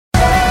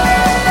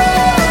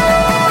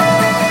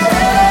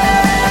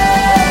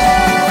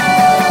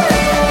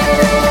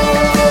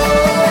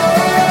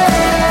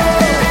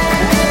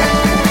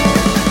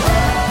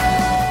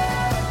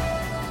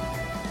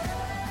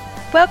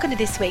Welcome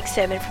to this week's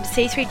sermon from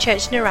C3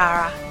 Church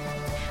Narara.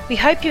 We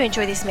hope you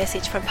enjoy this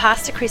message from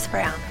Pastor Chris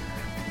Brown.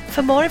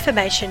 For more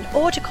information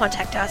or to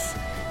contact us,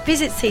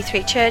 visit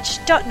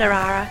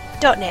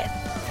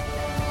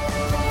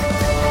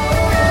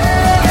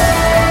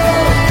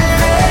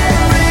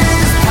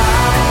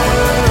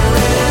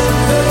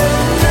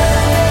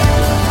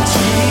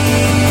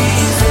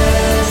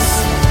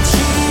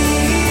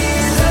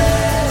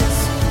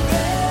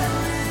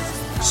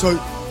So,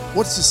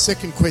 what's the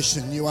second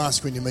question you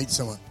ask when you meet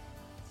someone?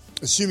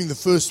 Assuming the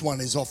first one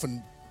is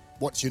often,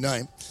 what's your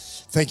name?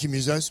 Thank you,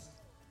 musos.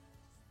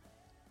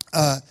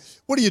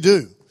 What do you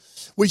do?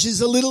 Which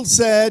is a little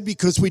sad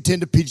because we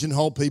tend to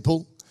pigeonhole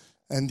people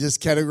and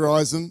just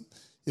categorize them,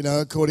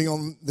 according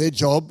on their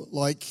job.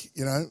 Like,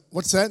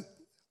 what's that?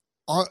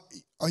 Oh,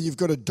 you've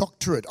got a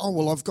doctorate. Oh,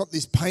 well, I've got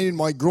this pain in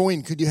my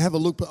groin. Could you have a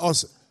look? Oh,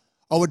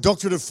 a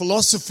doctorate of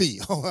philosophy.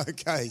 Oh,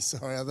 okay,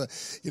 sorry.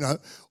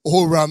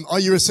 Or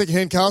you're a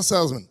second-hand car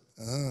salesman.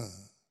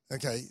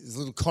 Okay, there's a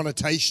little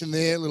connotation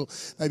there.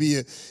 Maybe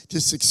you're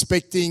just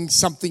expecting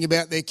something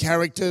about their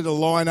character to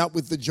line up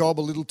with the job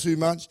a little too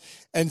much.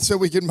 And so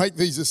we can make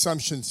these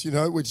assumptions,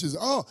 which is,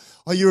 oh,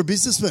 you're a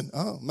businessman.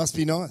 Oh, must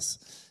be nice.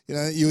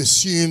 You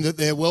assume that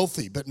they're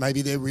wealthy, but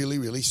maybe they're really,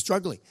 really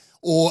struggling.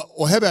 Or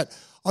how about,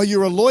 oh,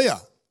 you're a lawyer.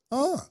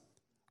 Oh,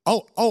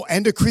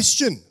 and a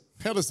Christian.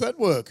 How does that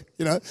work?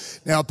 Now,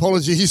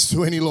 apologies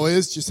to any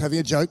lawyers, just having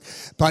a joke.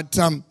 But,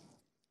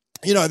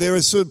 there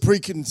are sort of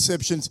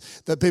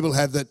preconceptions that people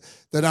have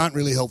that aren't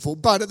really helpful.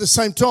 But at the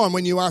same time,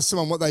 when you ask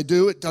someone what they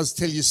do, it does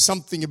tell you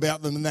something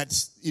about them, and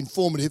that's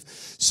informative.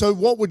 So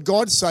what would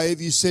God say if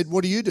you said,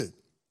 what do you do?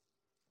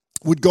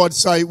 Would God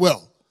say,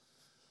 well,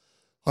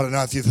 I don't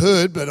know if you've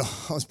heard, but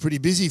I was pretty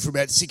busy for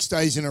about 6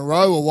 days in a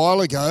row a while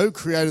ago,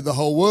 created the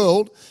whole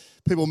world.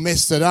 People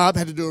messed it up,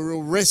 had to do a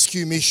real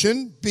rescue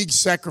mission, big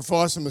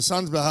sacrifice on my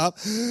son's behalf,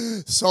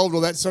 solved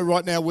all that. So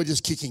right now we're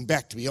just kicking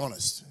back, to be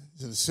honest.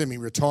 It's a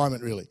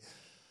semi-retirement, really.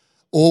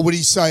 Or would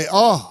he say,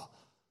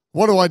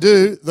 what do I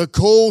do? The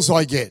calls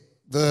I get,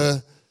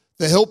 the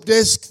help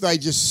desk, they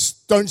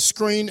just don't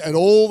screen at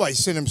all. They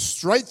send them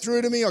straight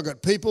through to me. I've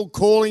got people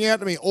calling out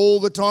to me all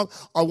the time.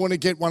 I want to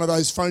get one of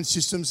those phone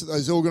systems that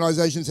those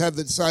organisations have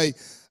that say,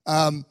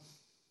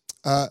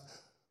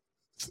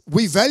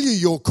 we value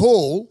your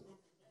call.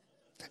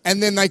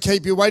 And then they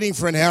keep you waiting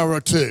for an hour or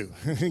two.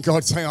 And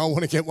God's saying, I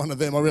want to get one of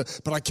them,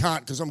 but I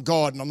can't because I'm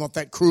God and I'm not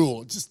that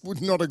cruel. It's just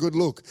not a good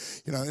look,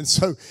 And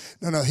so,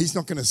 no, he's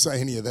not going to say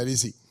any of that,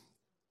 is he?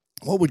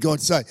 What would God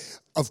say?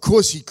 Of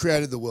course he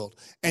created the world.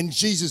 And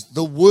Jesus,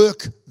 the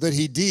work that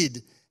he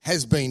did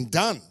has been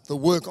done, the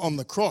work on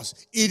the cross.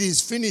 It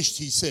is finished,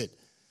 he said.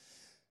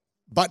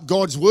 But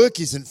God's work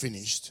isn't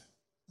finished.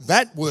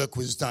 That work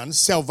was done.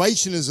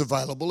 Salvation is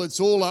available.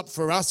 It's all up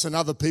for us and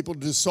other people to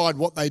decide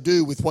what they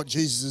do with what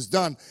Jesus has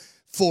done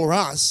for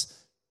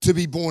us to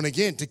be born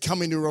again, to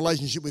come into a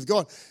relationship with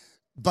God.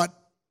 But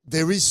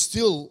there is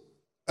still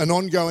an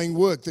ongoing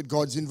work that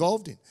God's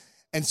involved in.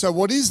 And so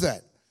what is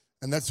that?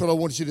 And that's what I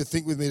want you to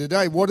think with me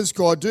today. What does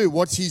God do?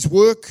 What's his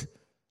work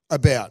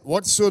about?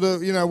 What sort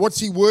of, what's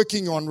he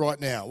working on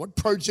right now? What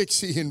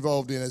projects is he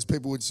involved in, as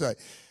people would say?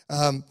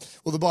 Well,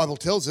 the Bible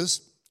tells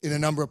us in a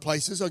number of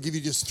places. I'll give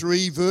you just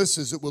 3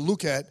 verses that we'll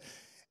look at.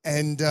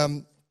 And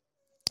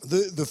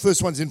the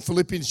first one's in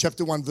Philippians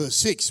chapter 1, verse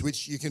 6,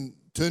 which you can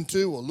turn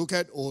to or look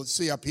at or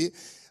see up here.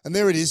 And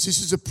there it is.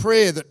 This is a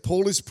prayer that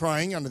Paul is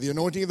praying under the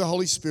anointing of the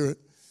Holy Spirit,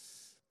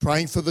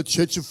 praying for the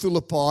church of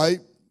Philippi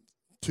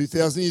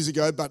 2,000 years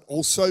ago, but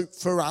also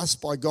for us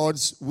by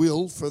God's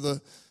will for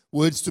the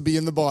words to be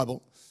in the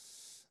Bible.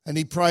 And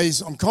he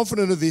prays, I'm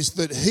confident of this,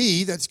 that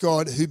he, that's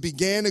God, who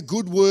began a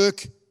good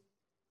work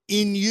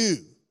in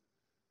you,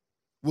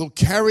 will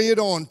carry it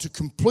on to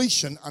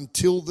completion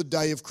until the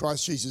day of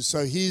Christ Jesus.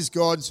 So here's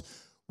God's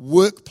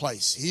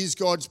workplace. Here's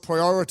God's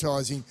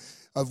prioritizing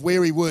of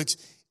where he works.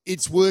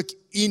 It's work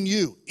in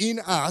you, in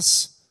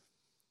us,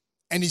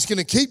 and he's going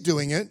to keep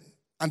doing it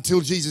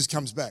until Jesus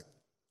comes back.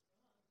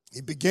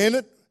 He began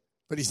it,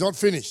 but he's not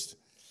finished.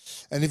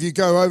 And if you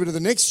go over to the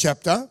next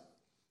chapter,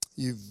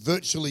 you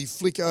virtually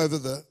flick over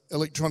the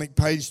electronic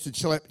page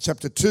to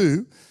chapter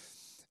 2,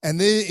 and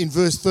there in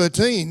verse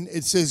 13,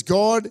 it says,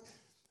 God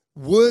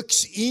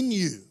works in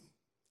you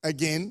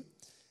again,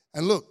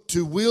 and look,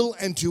 to will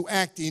and to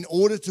act in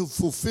order to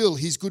fulfill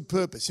his good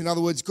purpose. In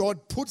other words,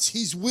 God puts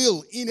his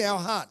will in our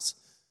hearts.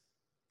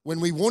 When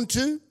we want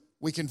to,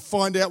 we can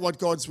find out what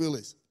God's will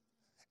is.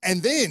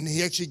 And then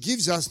he actually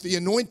gives us the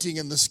anointing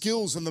and the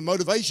skills and the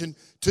motivation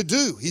to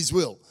do his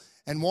will.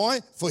 And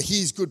why? For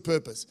his good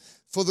purpose,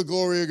 for the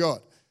glory of God.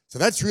 So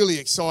that's really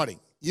exciting.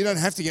 You don't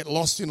have to get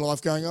lost in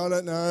life going, I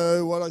don't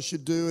know what I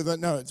should do with that.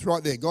 No, it's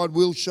right there. God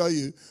will show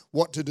you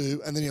what to do,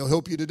 and then he'll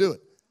help you to do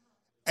it.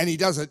 And he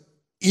does it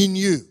in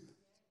you,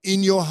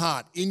 in your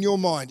heart, in your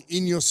mind,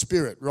 in your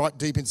spirit, right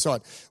deep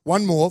inside.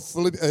 One more,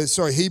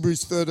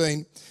 Hebrews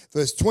 13,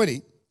 verse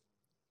 20.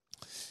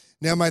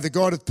 Now may the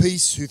God of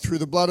peace, who through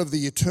the blood of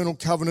the eternal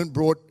covenant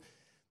brought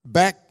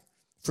back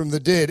from the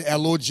dead our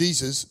Lord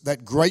Jesus,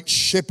 that great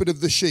shepherd of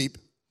the sheep,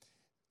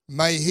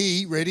 may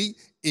he, ready,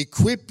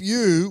 equip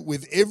you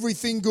with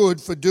everything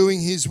good for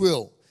doing his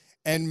will.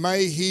 And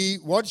may he,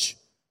 watch,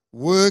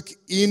 work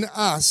in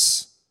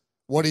us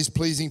what is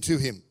pleasing to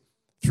him.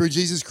 Through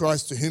Jesus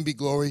Christ, to whom be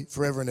glory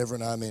forever and ever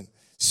and amen.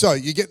 So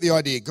you get the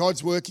idea.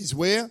 God's work is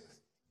where?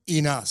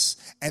 In us.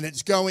 And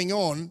it's going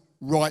on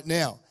right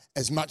now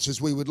as much as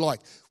we would like,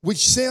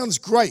 which sounds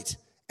great,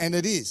 and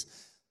it is.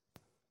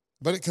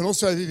 But it can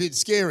also be a bit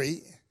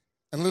scary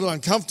and a little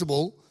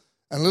uncomfortable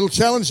and a little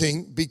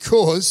challenging,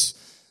 because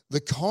the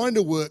kind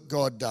of work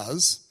God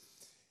does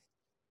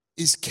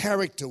is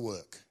character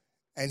work.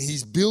 And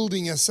he's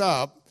building us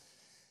up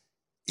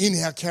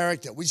in our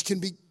character, which can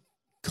be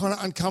kind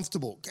of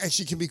uncomfortable,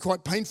 actually can be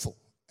quite painful,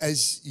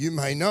 as you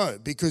may know,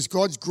 because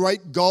God's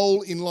great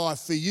goal in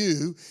life for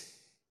you,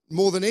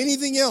 more than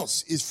anything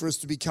else, is for us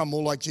to become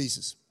more like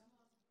Jesus.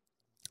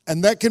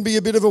 And that can be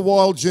a bit of a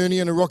wild journey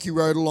and a rocky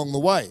road along the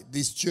way,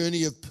 this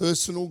journey of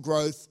personal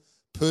growth,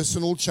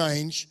 personal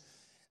change,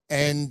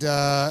 and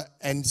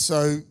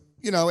so,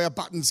 you know, our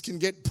buttons can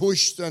get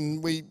pushed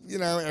and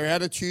our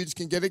attitudes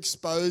can get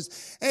exposed,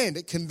 and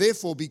it can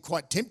therefore be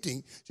quite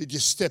tempting to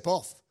just step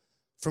off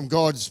from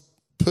God's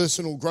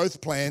personal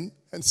growth plan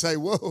and say,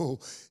 whoa,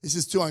 this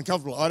is too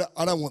uncomfortable.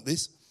 I don't want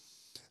this.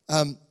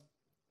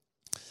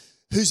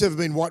 Who's ever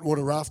been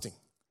whitewater rafting?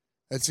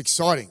 It's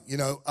exciting. You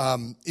know,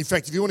 in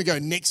fact, if you want to go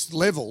next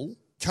level,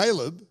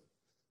 Caleb,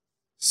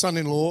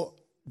 son-in-law,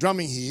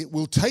 drumming here,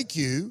 will take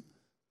you,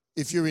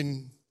 if you're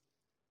in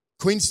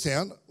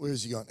Queenstown, where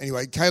has he gone?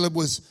 Anyway, Caleb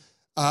was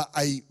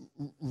a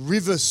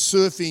river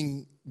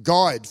surfing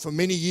guide for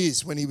many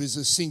years when he was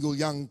a single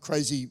young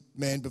crazy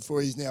man,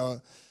 before he's now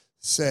a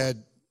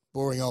sad,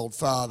 boring old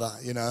father,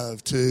 you know,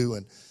 of two,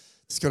 and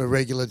he's got a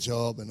regular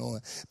job and all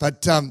that.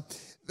 But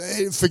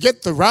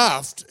forget the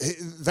raft.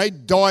 They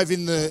dive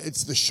in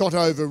it's the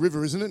Shotover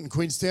River, isn't it, in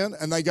Queenstown,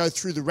 and they go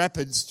through the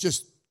rapids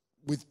just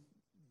with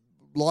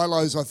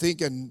lilos, I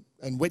think, and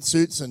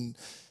wetsuits, and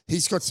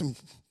he's got some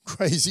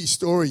crazy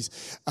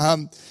stories.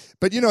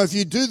 But, you know, if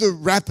you do the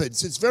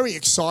rapids, it's very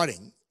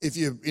exciting if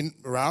you're in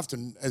a raft,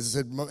 and as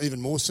I said, even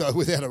more so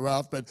without a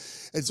raft, but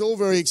it's all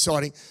very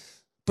exciting.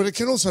 But it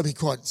can also be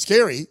quite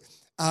scary.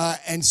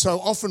 And so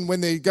often when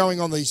they're going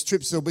on these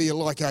trips, there'll be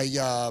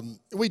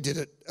we did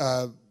it,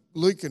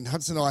 Luke and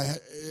Hudson and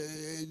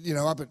I,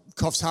 up at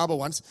Coffs Harbour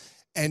once.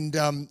 And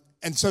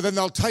so then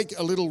they'll take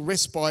a little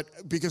respite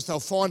because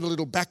they'll find a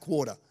little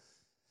backwater.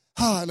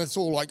 And it's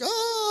all like,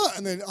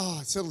 and then,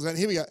 it settles down.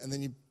 Here we go. And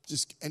then you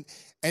just, and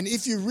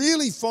if you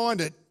really find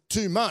it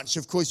too much,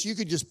 of course, you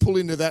could just pull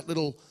into that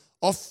little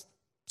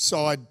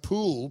offside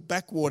pool,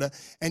 backwater,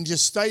 and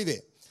just stay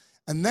there.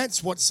 And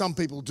that's what some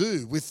people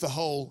do with the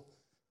whole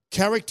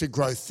character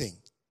growth thing,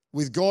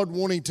 with God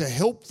wanting to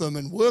help them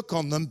and work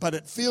on them, but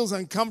it feels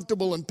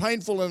uncomfortable and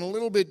painful and a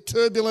little bit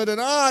turbulent,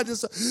 and I'm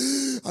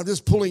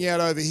just pulling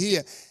out over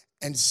here.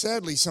 And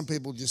sadly, some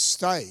people just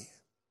stay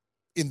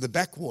in the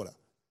backwater.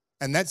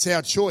 And that's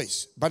our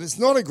choice. But it's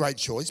not a great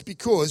choice,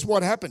 because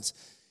what happens?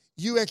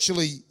 You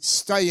actually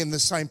stay in the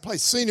same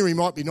place. Scenery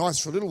might be nice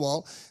for a little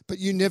while, but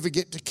you never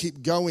get to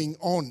keep going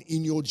on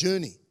in your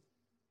journey.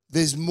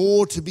 There's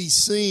more to be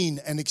seen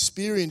and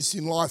experienced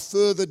in life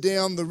further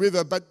down the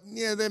river, but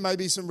yeah, there may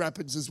be some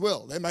rapids as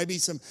well. There may be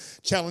some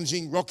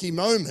challenging, rocky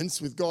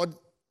moments with God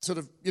sort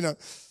of,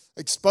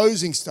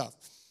 exposing stuff.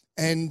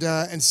 And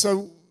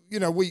so,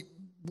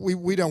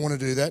 we don't want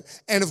to do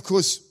that. And of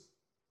course,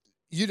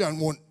 you don't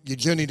want your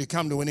journey to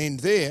come to an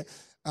end there,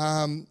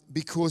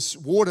 because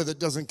water that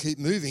doesn't keep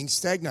moving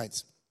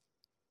stagnates.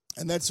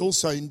 And that's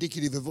also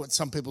indicative of what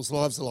some people's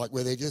lives are like,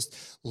 where they're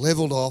just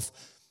leveled off.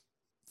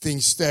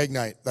 Things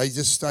stagnate. They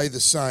just stay the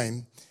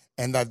same,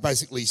 and they've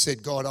basically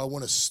said, God, I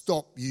want to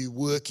stop you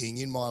working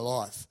in my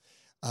life.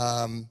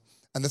 And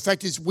the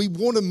fact is, we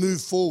want to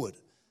move forward.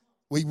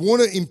 We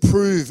want to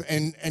improve,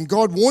 and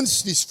God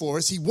wants this for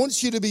us. He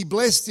wants you to be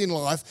blessed in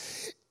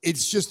life.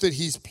 It's just that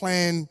his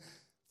plan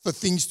for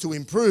things to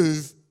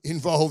improve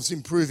involves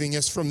improving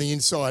us from the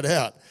inside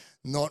out,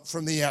 not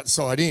from the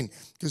outside in.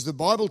 Because the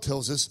Bible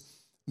tells us,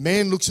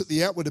 man looks at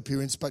the outward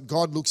appearance, but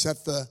God looks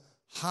at the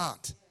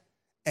heart.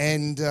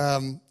 And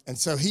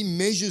so he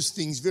measures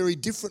things very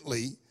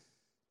differently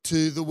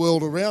to the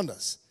world around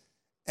us.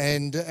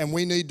 And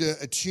we need to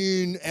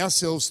attune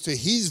ourselves to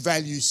his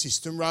value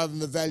system rather than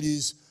the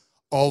values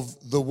of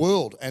the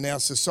world and our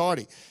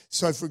society.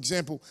 So, for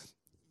example,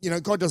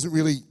 God doesn't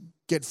really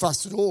get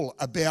fussed at all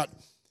about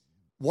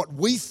what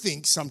we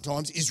think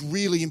sometimes is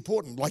really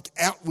important, like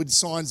outward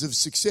signs of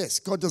success.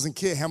 God doesn't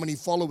care how many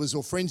followers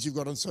or friends you've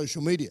got on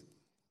social media.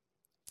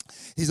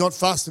 He's not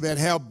fussed about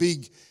how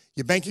big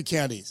your bank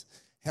account is,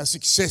 how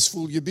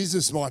successful your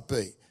business might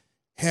be,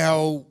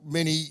 how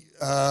many,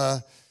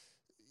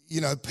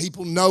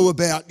 people know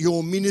about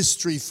your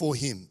ministry for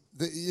him.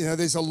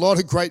 There's a lot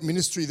of great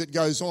ministry that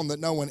goes on that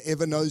no one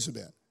ever knows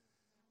about.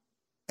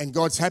 And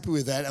God's happy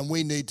with that, and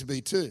we need to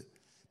be too.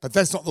 But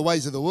that's not the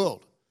ways of the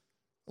world.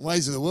 The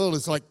ways of the world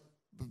is like,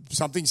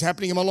 something's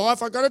happening in my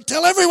life, I've got to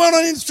tell everyone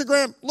on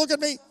Instagram, look at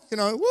me,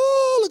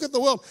 whoa, look at the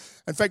world.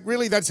 In fact,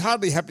 really, that's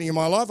hardly happening in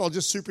my life. I'll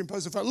just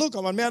superimpose the fact, look,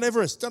 I'm on Mount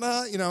Everest,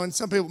 and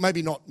some people,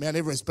 maybe not Mount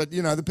Everest, but,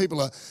 the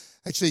people are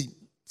actually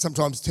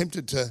sometimes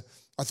tempted to,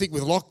 I think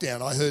with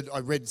lockdown, I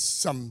read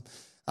some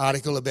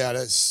article about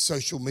a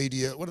social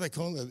media, what do they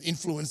call it, an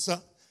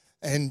influencer,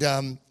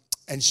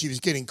 and she was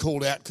getting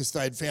called out because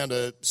they had found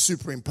her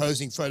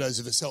superimposing photos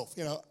of herself,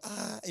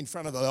 in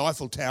front of the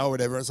Eiffel Tower or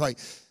whatever. It's like,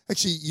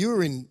 actually, you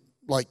were in,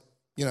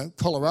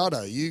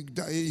 Colorado. You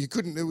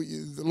couldn't,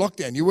 the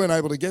lockdown, you weren't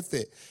able to get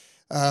there.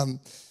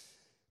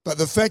 But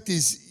the fact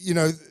is,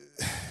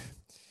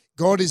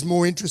 God is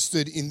more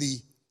interested in the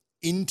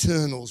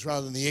internals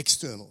rather than the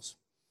externals.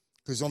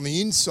 Because on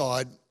the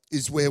inside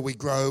is where we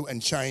grow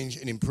and change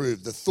and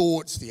improve. The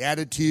thoughts, the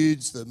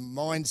attitudes, the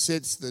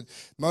mindsets, the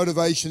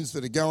motivations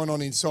that are going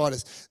on inside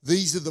us.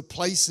 These are the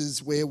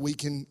places where we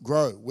can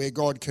grow, where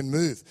God can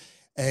move.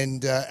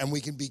 And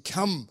we can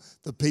become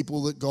the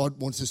people that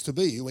God wants us to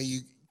be, where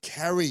you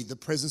carry the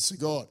presence of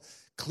God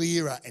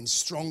clearer and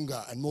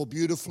stronger and more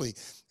beautifully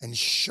and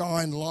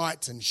shine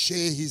light and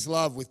share his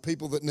love with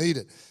people that need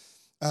it.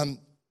 I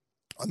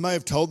may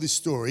have told this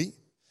story,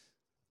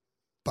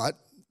 but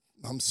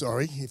I'm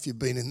sorry, if you've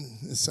been in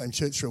the same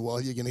church for a while,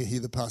 you're going to hear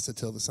the pastor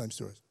tell the same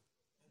stories.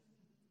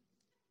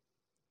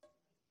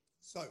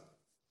 So,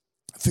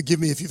 forgive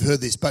me if you've heard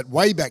this, but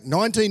way back,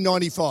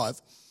 1995,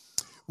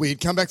 we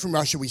had come back from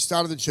Russia, we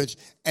started the church,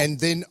 and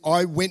then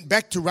I went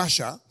back to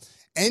Russia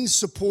and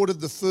supported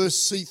the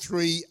first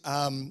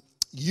C3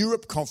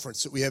 Europe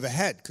conference that we ever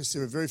had, because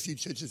there are very few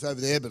churches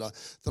over there, but I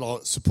thought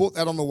I'll support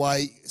that on the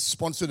way,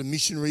 sponsored a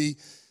missionary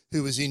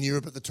who was in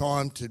Europe at the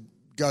time to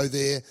go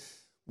there.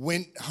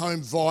 Went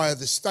home via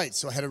the States.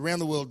 So I had a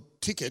round-the-world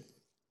ticket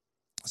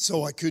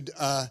so I could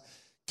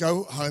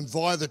go home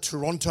via the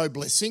Toronto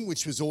Blessing,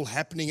 which was all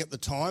happening at the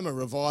time, a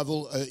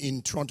revival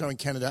in Toronto and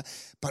Canada.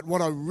 But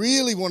what I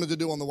really wanted to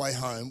do on the way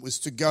home was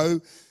to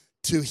go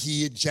to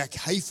hear Jack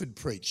Hayford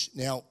preach.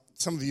 Now,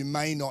 some of you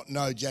may not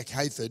know Jack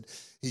Hayford.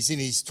 He's in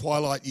his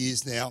twilight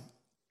years now.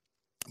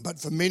 But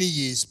for many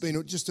years,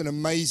 been just an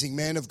amazing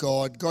man of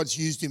God. God's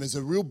used him as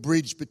a real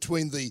bridge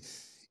between the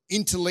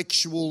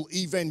intellectual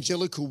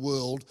evangelical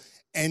world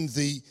and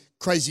the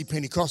crazy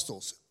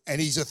Pentecostals.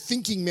 And he's a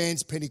thinking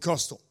man's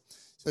Pentecostal.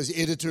 So he's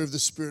editor of the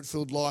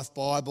Spirit-Filled Life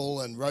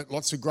Bible and wrote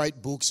lots of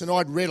great books. And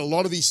I'd read a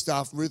lot of his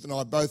stuff. Ruth and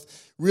I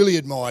both really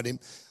admired him.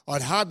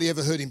 I'd hardly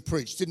ever heard him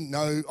preach.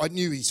 I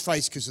knew his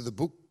face because of the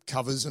book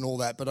covers and all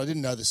that, but I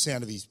didn't know the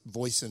sound of his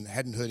voice and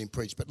hadn't heard him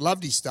preach, but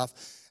loved his stuff.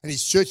 And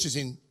his church is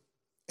in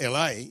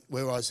LA,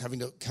 where I was having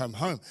to come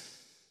home.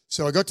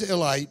 So I got to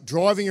LA,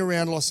 driving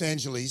around Los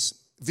Angeles,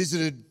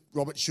 visited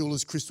Robert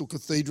Schuller's Crystal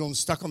Cathedral and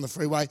stuck on the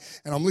freeway,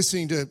 and I'm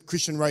listening to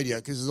Christian radio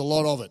because there's a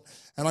lot of it.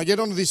 And I get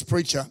onto this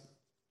preacher,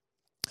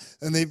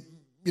 and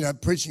they're,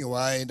 preaching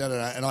away, and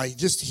and I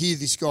just hear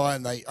this guy,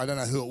 and I don't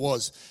know who it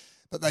was,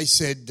 but they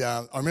said,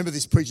 I remember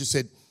this preacher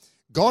said,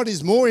 God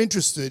is more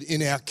interested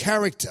in our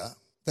character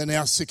than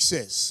our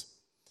success.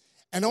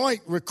 And I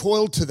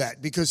recoiled to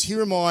that because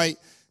here am I,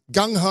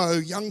 gung-ho,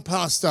 young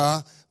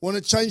pastor, want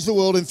to change the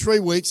world in 3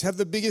 weeks, have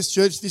the biggest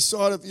church this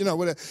side of,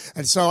 whatever.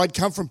 And so I'd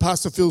come from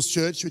Pastor Phil's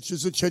church, which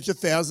is a church of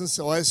thousands,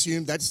 so I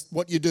assumed that's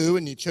what you do,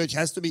 and your church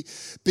has to be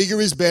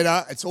bigger is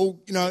better. It's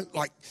all,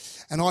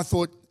 and I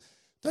thought,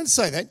 don't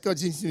say that.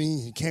 God's interested in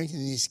your character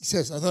and your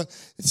success. I thought,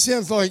 it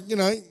sounds like,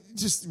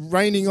 just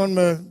raining on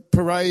the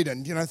parade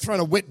and,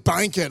 throwing a wet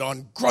blanket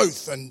on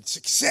growth and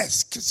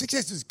success, because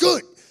success is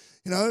good,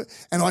 And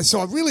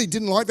I really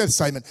didn't like that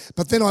statement.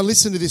 But then I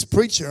listened to this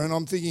preacher and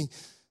I'm thinking,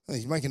 oh,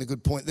 he's making a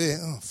good point there.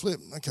 Oh, flip.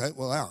 Okay,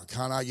 well, I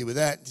can't argue with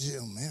that.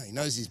 Oh, man, he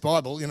knows his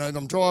Bible. And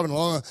I'm driving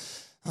along.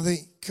 I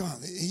think, God,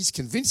 he's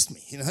convinced me.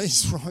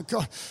 He's right.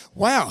 God,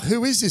 wow,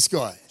 who is this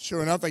guy?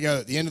 Sure enough, they go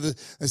at the end of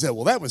they say,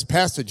 well, that was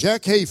Pastor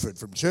Jack Hayford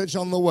from Church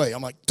on the Way.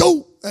 I'm like,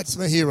 oh, that's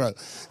my hero.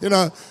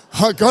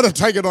 I've got to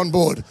take it on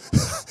board.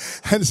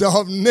 And so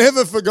I've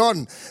never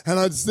forgotten. And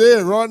it's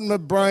there right in my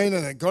brain,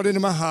 and it got into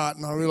my heart,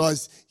 and I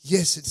realized,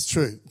 yes, it's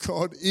true.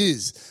 God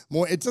is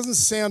more. It doesn't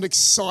sound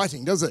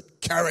exciting, does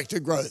it? Character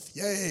growth.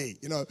 Yay.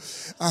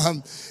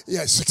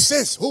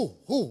 Success.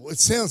 Oh, it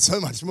sounds so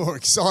much more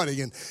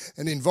exciting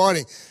and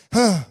inviting.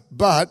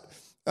 But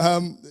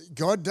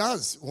God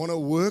does want to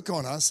work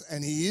on us,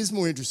 and he is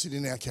more interested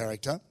in our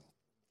character.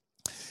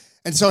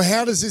 And so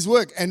how does this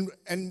work? And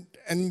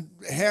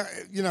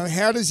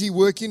how does he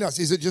work in us?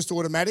 Is it just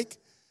automatic?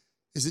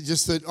 Is it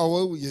just that,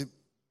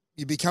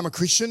 you become a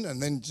Christian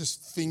and then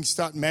just things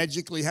start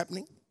magically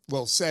happening?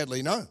 Well,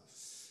 sadly, no.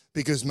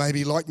 Because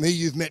maybe like me,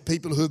 you've met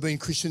people who have been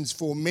Christians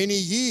for many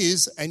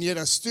years and yet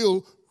are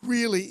still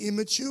really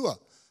immature,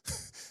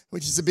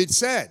 which is a bit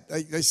sad.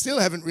 They still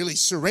haven't really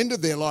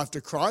surrendered their life to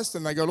Christ,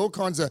 and they got all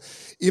kinds of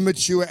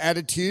immature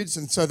attitudes,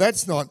 and so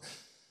that's not.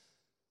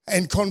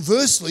 And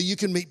conversely, you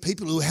can meet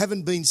people who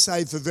haven't been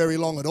saved for very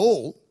long at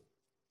all,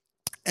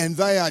 and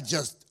they are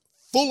just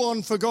full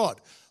on for God.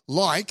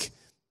 Like,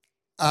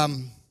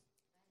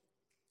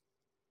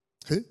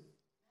 who?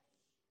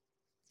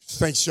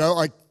 Thanks, Joe.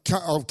 I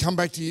I'll come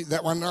back to you,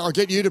 that one. I'll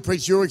get you to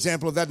preach your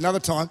example of that another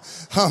time.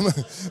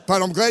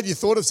 But I'm glad you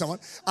thought of someone.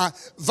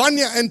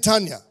 Vanya and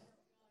Tanya.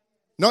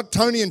 Not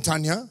Tony and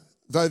Tanya,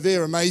 though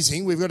they're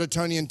amazing. We've got a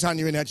Tony and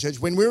Tanya in our church.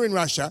 When we were in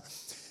Russia,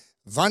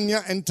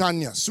 Vanya and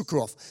Tanya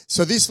Sukarov.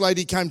 So this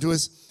lady came to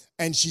us,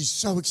 and she's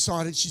so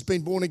excited. She's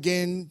been born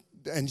again,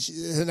 and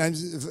her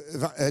name's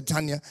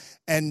Tanya.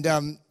 And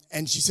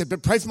she said,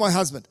 but pray for my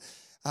husband.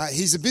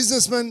 He's a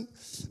businessman,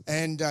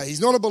 and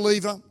he's not a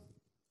believer.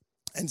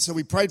 And so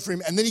we prayed for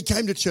him, and then he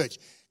came to church.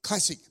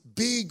 Classic,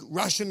 big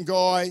Russian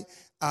guy,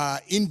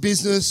 in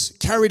business,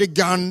 carried a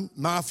gun,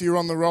 mafia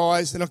on the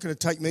rise. They're not going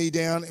to take me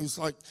down. It was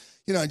like,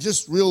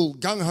 just real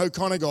gung-ho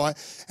kind of guy.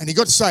 And he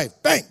got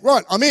saved. Bang,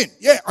 right, I'm in.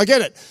 Yeah, I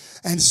get it.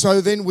 And so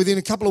then within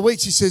a couple of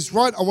weeks, he says,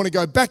 right, I want to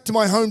go back to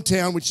my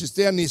hometown, which is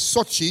down near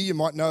Sochi. You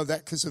might know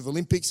that because of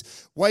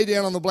Olympics. Way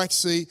down on the Black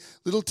Sea,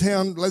 little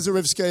town,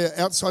 Lazarevskaya,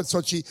 outside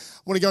Sochi.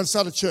 I want to go and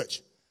start a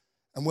church.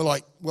 And we're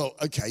like, well,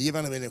 okay, you've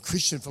only been a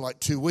Christian for like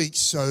 2 weeks,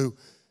 so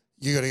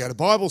you got to go to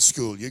Bible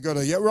school. You got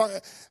to, yeah,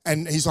 right.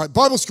 And he's like,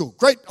 Bible school,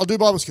 great, I'll do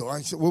Bible school.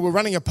 I said, well, we're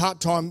running a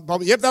part-time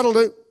Bible. Yep, that'll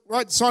do.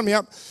 Right, sign me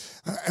up.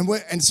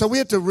 And so we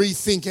had to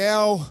rethink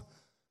our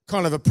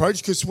kind of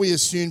approach because we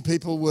assumed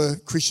people were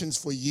Christians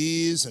for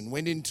years and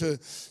went into,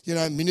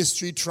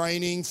 ministry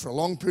training for a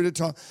long period of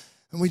time.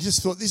 And we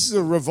just thought, this is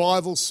a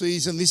revival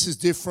season. This is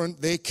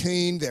different. They're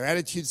keen. Their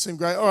attitudes seem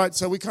great. All right,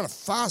 so we kind of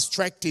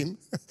fast-tracked him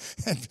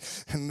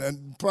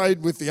and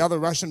prayed with the other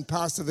Russian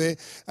pastor there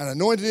and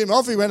anointed him.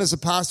 Off he went as a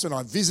pastor, and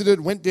I visited,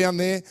 went down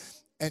there,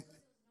 and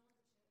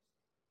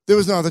there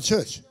was no other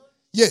church.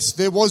 Yes,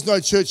 there was no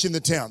church in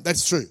the town.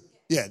 That's true.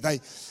 Yeah,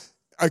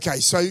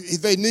 so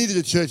they needed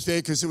a church there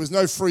because there was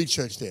no free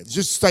church there. It was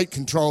just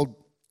state-controlled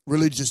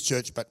religious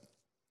church, but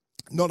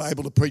not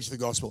able to preach the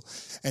gospel.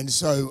 And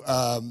so...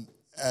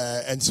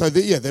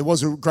 there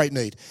was a great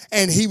need.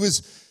 And he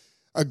was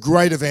a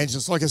great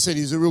evangelist. Like I said,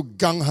 he was a real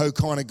gung-ho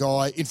kind of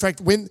guy. In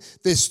fact, when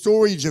their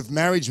story of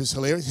marriage was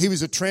hilarious, he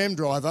was a tram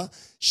driver.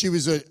 She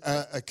was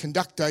a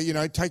conductor,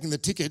 taking the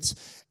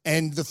tickets.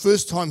 And the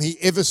first time he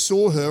ever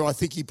saw her, I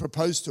think he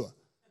proposed to her.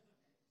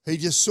 He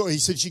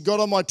said, she got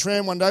on my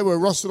tram one day, we were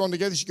rostered on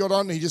together, she got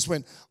on, and he just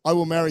went, I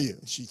will marry you.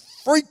 She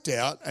freaked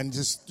out and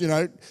just,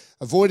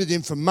 avoided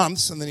him for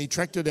months, and then he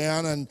tracked her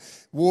down and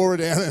wore her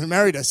down and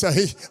married her. So,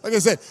 like I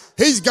said,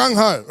 he's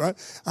gung-ho, right?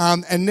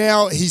 And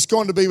now he's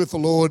gone to be with the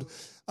Lord.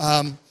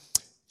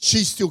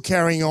 She's still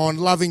carrying on,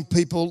 loving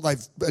people.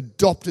 They've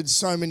adopted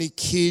so many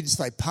kids.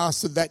 They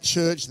pastored that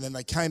church, and then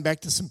they came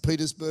back to St.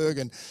 Petersburg.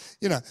 And,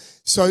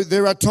 so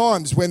there are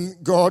times when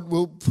God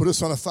will put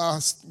us on a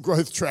fast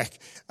growth track.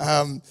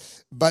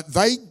 But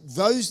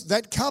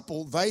that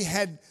couple, they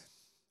had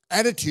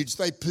attitudes.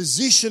 They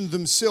positioned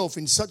themselves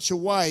in such a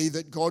way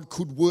that God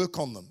could work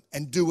on them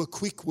and do a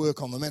quick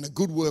work on them and a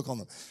good work on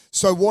them.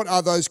 So what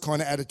are those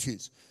kind of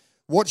attitudes?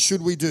 What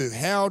should we do?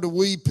 How do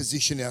we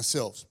position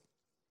ourselves?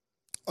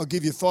 I'll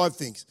give you 5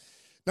 things.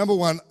 Number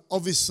 1,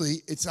 obviously,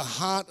 it's a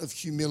heart of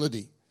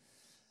humility.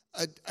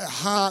 A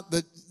heart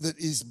that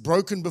is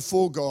broken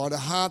before God, a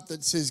heart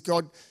that says,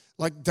 God,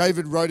 like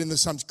David wrote in the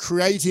Psalms,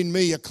 create in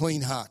me a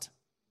clean heart.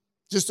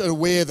 Just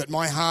aware that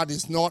my heart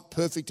is not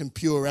perfect and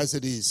pure as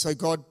it is. So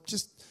God,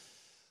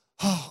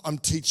 I'm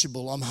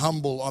teachable, I'm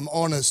humble, I'm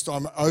honest,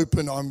 I'm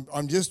open,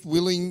 I'm just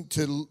willing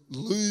to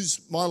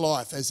lose my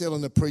life, as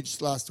Eleanor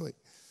preached last week.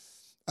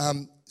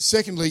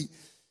 Secondly,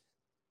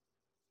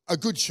 a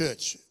good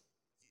church.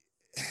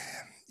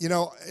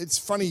 It's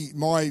funny,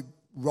 my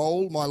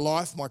role, my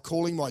life, my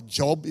calling, my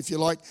job, if you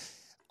like,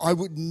 I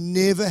would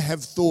never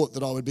have thought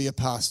that I would be a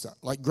pastor.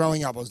 Like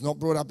growing up, I was not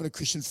brought up in a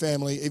Christian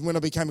family, even when I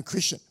became a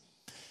Christian.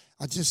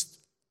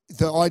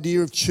 The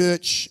idea of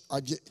church,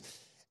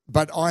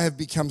 but I have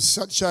become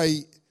such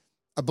a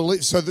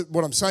believer. So that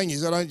what I'm saying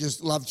is I don't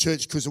just love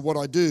church because of what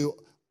I do.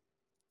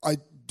 I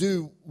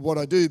do what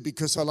I do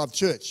because I love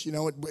church.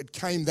 It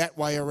came that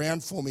way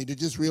around for me to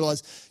just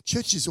realize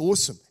church is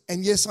awesome.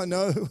 And yes, I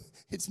know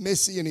it's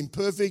messy and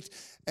imperfect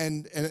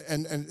and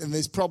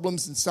there's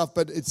problems and stuff,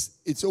 but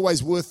it's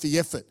always worth the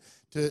effort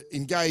to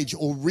engage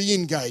or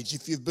re-engage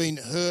if you've been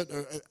hurt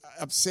or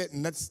upset.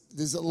 And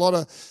there's a lot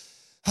of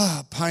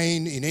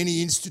pain in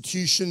any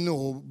institution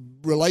or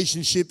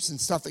relationships and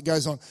stuff that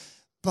goes on.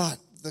 But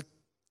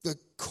the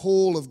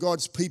call of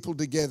God's people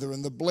together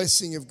and the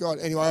blessing of God.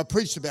 Anyway, I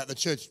preached about the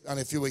church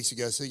only a few weeks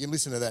ago, so you can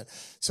listen to that.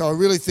 So I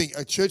really think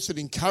a church that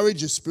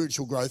encourages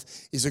spiritual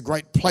growth is a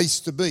great place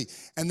to be.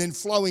 And then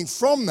flowing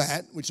from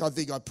that, which I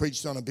think I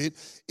preached on a bit,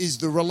 is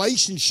the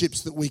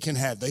relationships that we can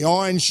have, the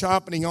iron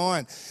sharpening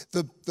iron,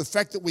 the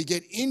fact that we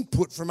get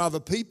input from other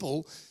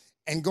people,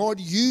 and God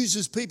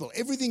uses people.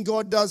 Everything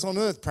God does on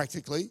earth,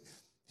 practically,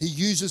 he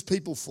uses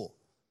people for.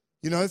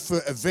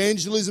 For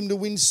evangelism to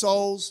win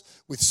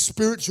souls, with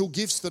spiritual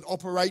gifts that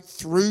operate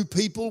through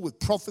people, with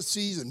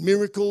prophecies and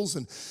miracles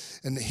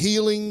and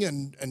healing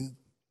and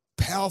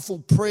powerful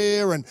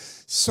prayer and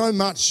so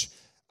much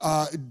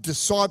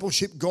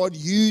discipleship. God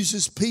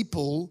uses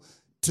people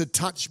to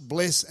touch,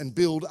 bless, and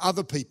build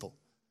other people,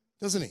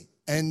 doesn't he?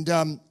 And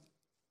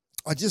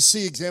I just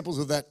see examples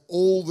of that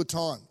all the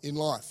time in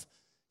life.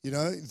 You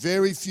know,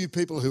 very few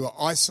people who are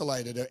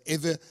isolated are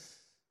ever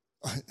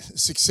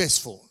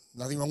successful.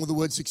 Nothing wrong with the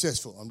word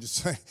successful. I'm just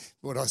saying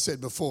what I said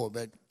before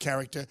about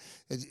character.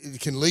 It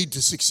can lead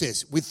to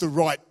success with the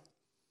right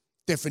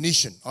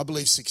definition. I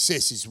believe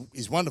success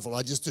is wonderful.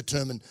 I just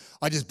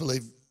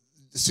believe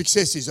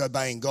success is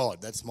obeying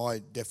God. That's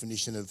my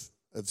definition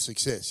of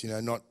success, you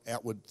know, not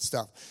outward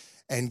stuff.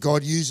 And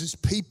God uses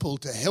people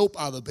to help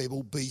other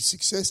people be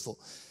successful.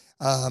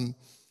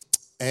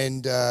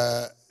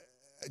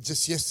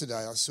 Just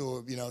yesterday I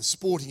saw, you know, a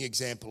sporting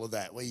example of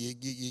that, where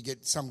you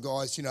get some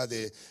guys, you know,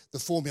 they're the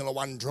Formula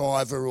One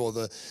driver or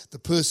the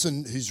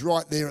person who's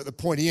right there at the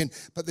pointy end,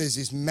 but there's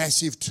this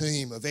massive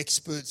team of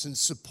experts and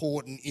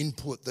support and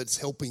input that's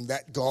helping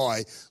that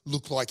guy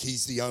look like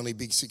he's the only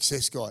big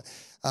success guy.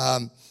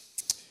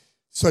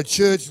 So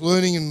church,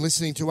 learning and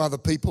listening to other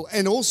people,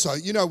 and also,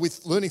 you know,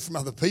 with learning from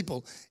other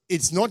people,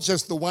 it's not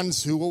just the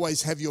ones who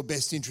always have your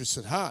best interests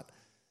at heart.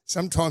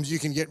 Sometimes you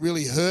can get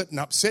really hurt and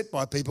upset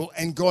by people,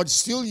 and God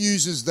still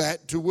uses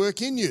that to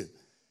work in you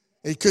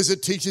because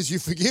it teaches you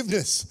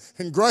forgiveness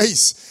and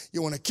grace.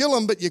 You want to kill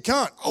them, but you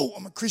can't. Oh,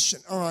 I'm a Christian.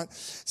 All right.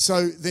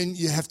 So then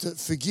you have to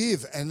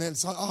forgive, and then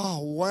it's like, oh,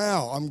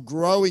 wow, I'm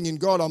growing in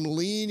God. I'm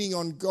leaning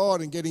on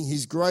God and getting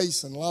his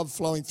grace and love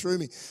flowing through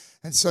me.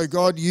 And so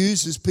God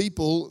uses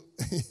people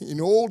in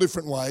all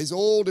different ways,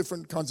 all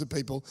different kinds of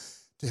people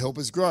to help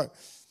us grow.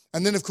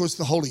 And then, of course,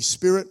 the Holy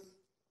Spirit.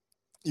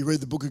 You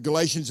read the book of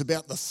Galatians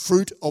about the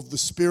fruit of the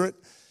Spirit,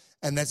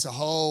 and that's a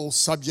whole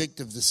subject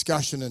of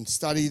discussion and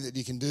study that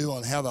you can do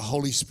on how the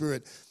Holy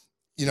Spirit,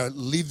 you know,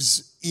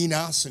 lives in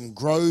us and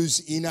grows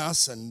in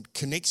us and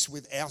connects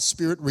with our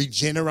spirit,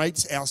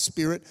 regenerates our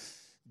spirit,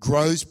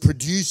 grows,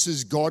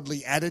 produces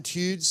godly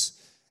attitudes.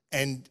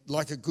 And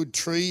like a good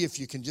tree, if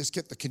you can just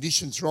get the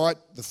conditions right,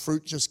 the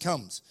fruit just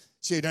comes.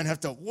 So you don't have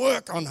to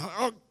work on,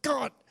 oh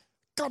God,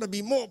 got to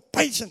be more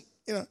patient.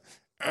 You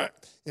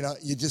know,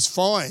 you just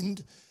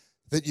find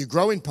that you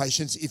grow in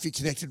patience if you're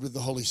connected with the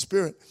Holy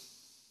Spirit.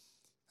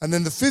 And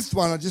then the fifth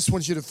one I just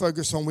want you to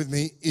focus on with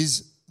me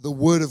is the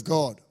Word of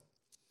God.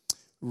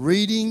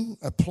 Reading,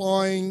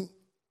 applying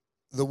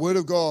the Word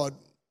of God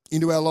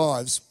into our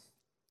lives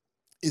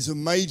is a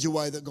major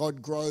way that God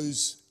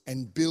grows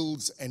and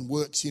builds and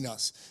works in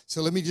us.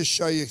 So let me just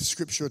show you a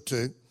scripture or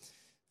two.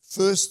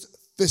 1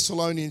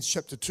 Thessalonians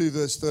chapter 2,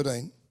 verse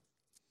 13.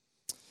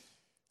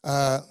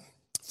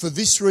 For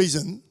this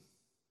reason...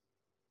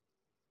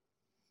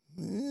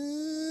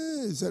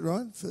 Is that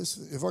right?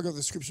 First, if I got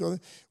the scripture on there,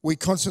 we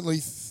constantly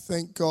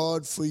thank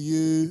God for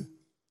you.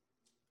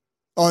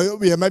 Oh,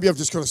 yeah, maybe I've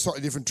just got a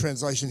slightly different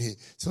translation here.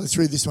 So let's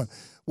read this one.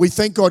 We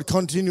thank God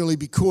continually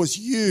because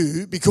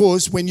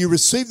when you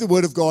received the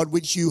word of God,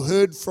 which you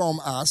heard from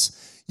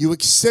us, you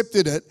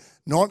accepted it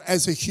not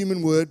as a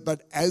human word,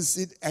 but as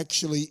it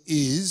actually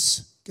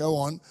is. Go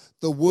on.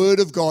 The word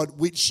of God,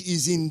 which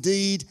is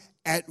indeed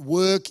at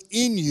work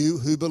in you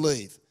who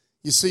believe.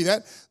 You see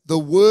that? The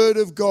word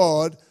of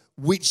God,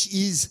 which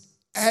is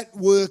at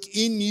work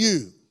in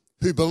you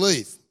who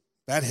believe.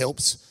 That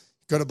helps.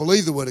 You've got to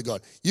believe the word of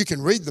God. You can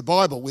read the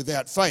Bible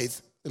without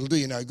faith. It'll do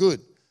you no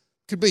good.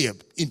 Could be an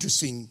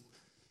interesting,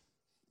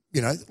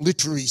 you know,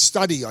 literary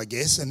study, I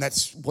guess, and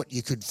that's what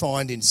you could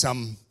find in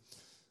some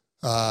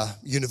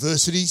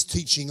universities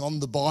teaching on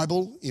the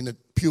Bible in a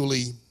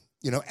purely,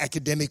 you know,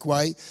 academic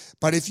way.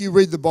 But if you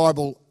read the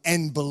Bible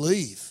and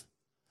believe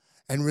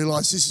and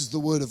realize this is the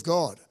word of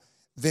God,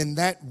 then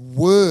that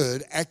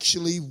word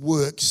actually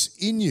works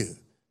in you.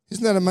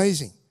 Isn't that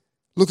amazing?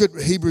 Look at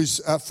Hebrews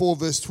 4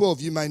 verse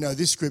 12. You may know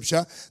this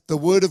scripture. The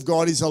word of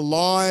God is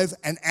alive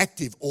and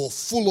active or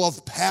full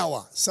of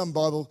power. Some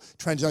Bible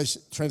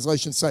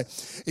translations say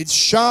it's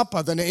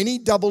sharper than any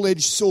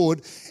double-edged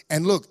sword.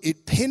 And look,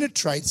 it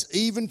penetrates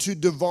even to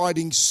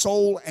dividing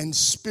soul and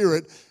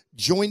spirit,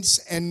 joints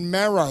and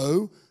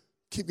marrow.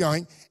 Keep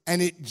going.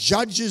 And it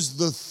judges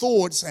the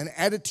thoughts and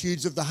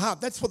attitudes of the heart.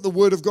 That's what the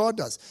word of God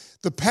does.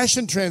 The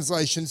Passion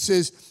Translation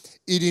says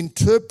it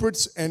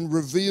interprets and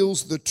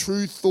reveals the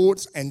true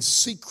thoughts and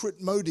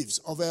secret motives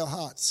of our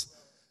hearts.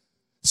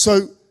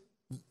 So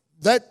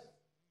that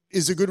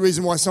is a good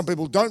reason why some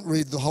people don't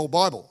read the whole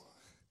Bible.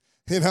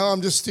 You know,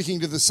 I'm just sticking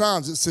to the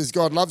Psalms. It says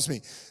God loves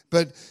me.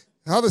 But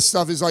other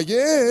stuff is like, yeah,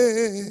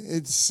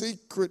 its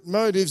secret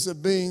motives are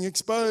being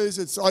exposed.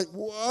 It's like,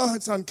 whoa,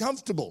 it's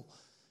uncomfortable.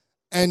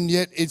 And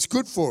yet it's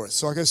good for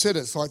us. Like I said,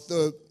 it's like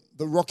the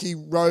rocky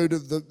road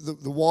of the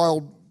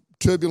wild,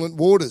 turbulent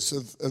waters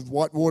of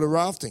whitewater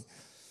rafting.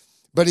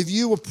 But if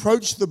you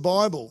approach the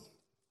Bible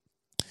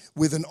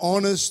with an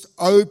honest,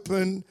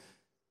 open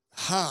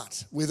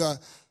heart, with a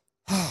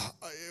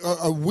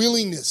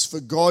willingness for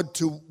God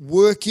to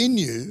work in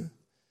you,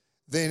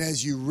 then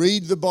as you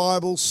read the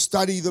Bible,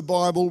 study the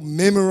Bible,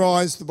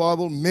 memorize the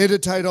Bible,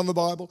 meditate on the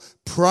Bible,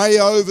 pray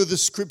over the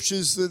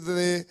scriptures that are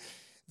there,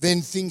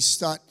 then things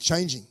start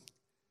changing.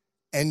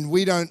 And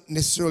we don't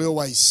necessarily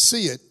always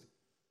see it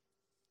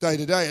day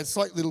to day. It's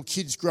like little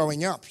kids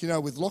growing up, you know,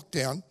 with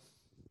lockdown.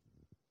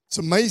 It's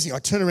amazing. I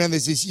turn around,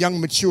 there's this young,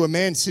 mature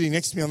man sitting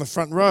next to me on the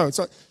front row. It's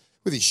like,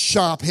 with his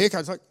sharp haircut,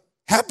 it's like,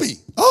 happy.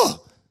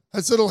 Oh,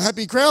 that's little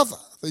Happy Crowther.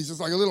 He's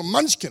just like a little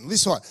munchkin,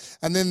 this height.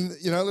 And then,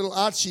 little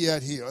Archie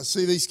out here. I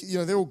see these,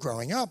 they're all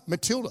growing up.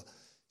 Matilda,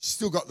 she's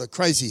still got the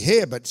crazy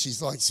hair, but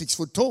she's like 6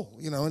 foot tall,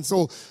 and it's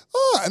all,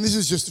 and this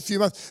is just a few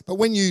months. But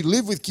when you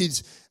live with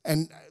kids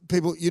and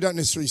people, you don't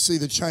necessarily see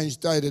the change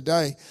day to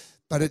day,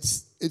 but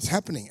it's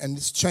happening and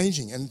it's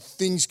changing and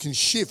things can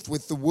shift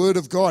with the Word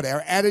of God.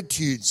 Our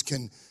attitudes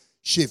can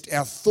shift.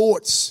 Our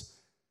thoughts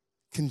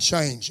can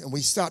change, and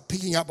we start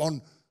picking up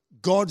on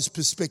God's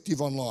perspective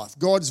on life,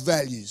 God's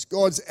values,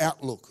 God's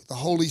outlook, the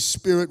Holy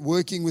Spirit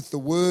working with the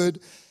Word,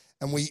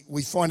 and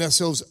we find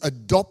ourselves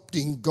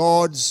adopting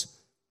God's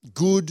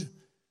good,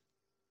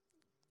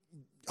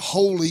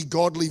 holy,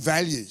 godly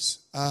values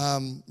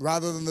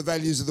rather than the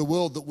values of the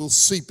world that will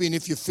seep in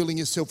if you're filling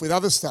yourself with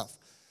other stuff.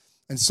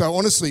 And so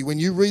honestly, when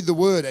you read the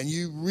Word and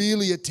you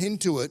really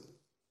attend to it,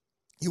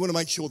 you want to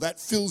make sure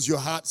that fills your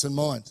hearts and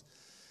minds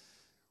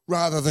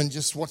rather than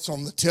just what's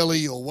on the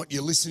telly or what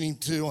you're listening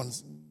to on,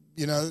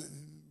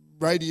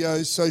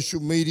 radio, social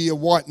media,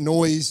 white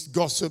noise,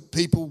 gossip,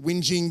 people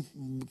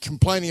whinging,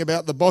 complaining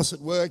about the boss at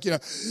work,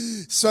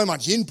 so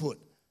much input.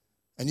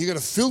 And you've got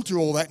to filter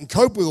all that and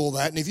cope with all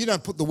that. And if you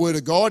don't put the Word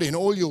of God in,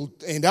 all you'll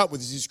end up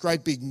with is this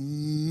great big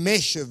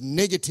mesh of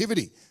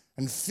negativity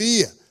and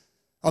fear.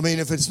 I mean,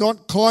 if it's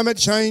not climate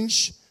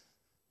change,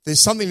 there's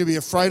something to be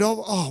afraid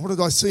of. Oh, what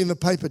did I see in the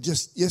paper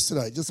just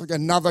yesterday? Just like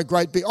another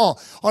great big,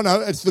 I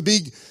know, it's the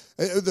big,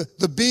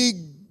 the big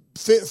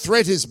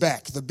threat is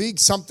back. The big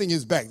something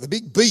is back. The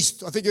big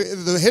beast, I think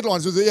the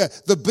headlines was,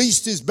 the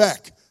beast is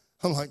back.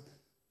 I'm like,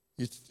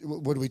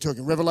 what are we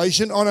talking?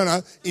 Revelation? Oh,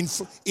 no.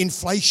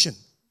 Inflation.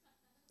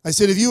 They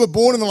said if you were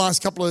born in the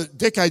last couple of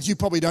decades, you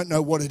probably don't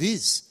know what it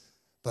is.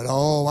 But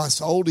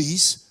us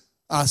oldies,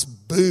 us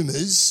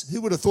boomers,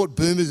 who would have thought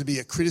boomers would be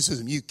a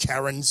criticism? You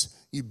Karens,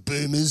 you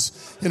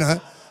boomers,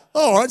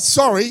 All right,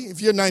 sorry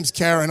if your name's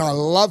Karen, I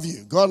love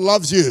you. God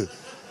loves you.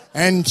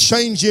 And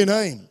change your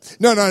name.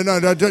 No,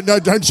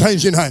 don't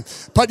change your name.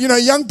 But,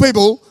 young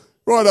people,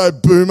 righto,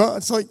 boomer,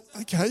 it's like,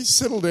 okay,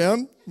 settle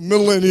down,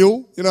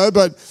 millennial,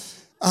 but,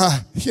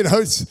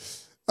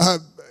 it's...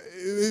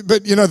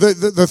 But,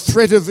 the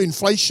threat of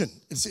inflation,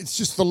 it's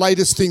just the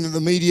latest thing that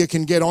the media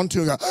can get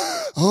onto and go,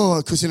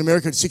 because in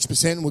America it's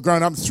 6% and we're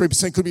growing up,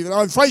 3% could be,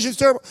 inflation's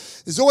terrible.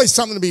 There's always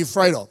something to be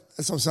afraid of.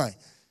 That's what I'm saying.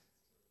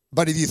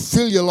 But if you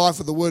fill your life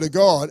with the Word of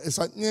God, it's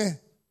like,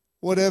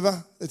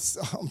 whatever.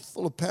 I'm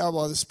full of power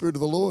by the Spirit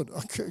of the Lord.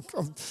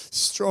 I'm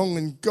strong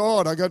in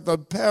God. I got the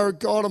power of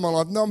God in my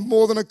life. No, I'm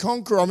more than a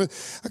conqueror. I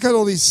got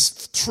all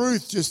this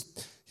truth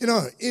just,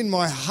 in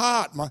my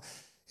heart.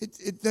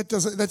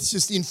 That's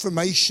just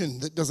information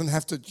that doesn't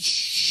have to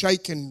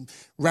shake and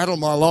rattle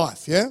my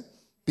life,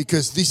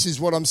 because this is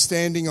what I'm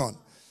standing on.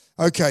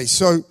 Okay,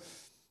 so,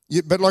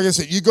 but like I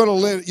said, you got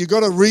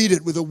to read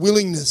it with a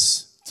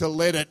willingness to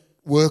let it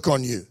work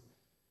on you,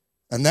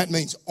 and that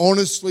means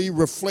honestly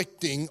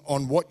reflecting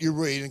on what you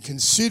read and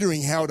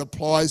considering how it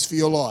applies for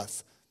your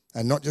life,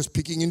 and not just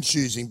picking and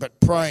choosing,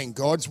 but praying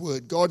God's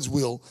word, God's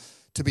will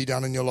to be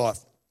done in your life.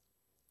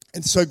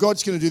 And so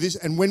God's going to do this,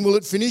 and when will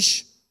it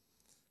finish?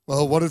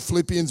 Well, what did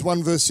Philippians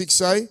 1 verse 6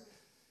 say?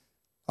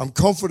 I'm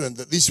confident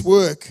that this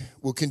work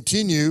will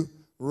continue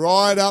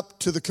right up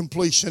to the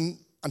completion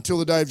until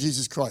the day of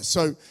Jesus Christ.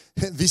 So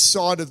this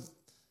side of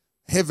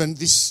heaven,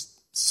 this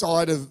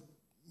side of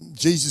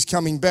Jesus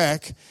coming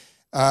back,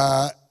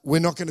 we're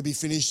not going to be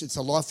finished. It's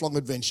a lifelong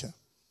adventure.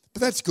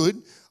 But that's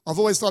good. I've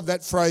always loved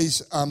that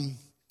phrase,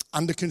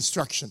 under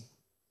construction,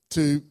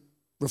 to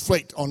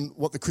reflect on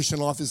what the Christian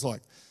life is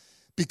like.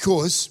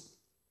 Because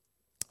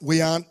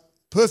we aren't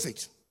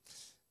perfect.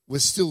 We're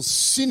still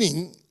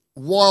sinning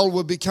while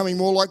we're becoming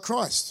more like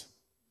Christ.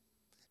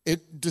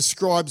 It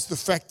describes the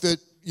fact that,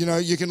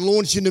 you can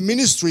launch into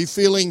ministry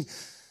feeling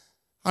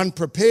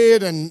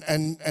unprepared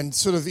and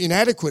sort of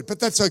inadequate, but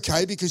that's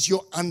okay because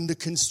you're under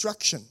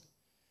construction.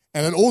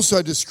 And it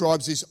also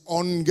describes this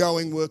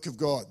ongoing work of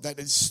God, that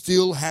it's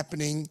still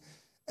happening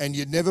and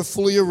you never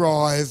fully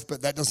arrive,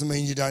 but that doesn't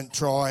mean you don't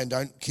try and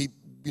don't keep,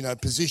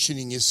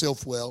 positioning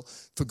yourself well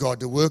for God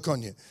to work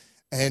on you.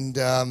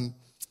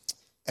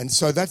 And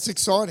so that's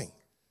exciting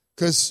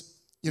because,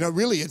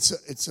 really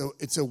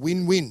it's a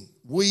win-win.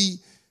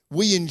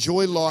 We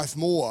enjoy life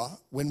more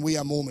when we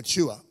are more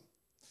mature.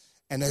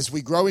 And as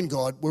we grow in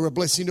God, we're a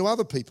blessing to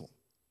other people.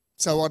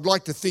 So I'd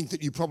like to think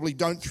that you probably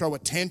don't throw a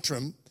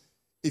tantrum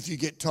if you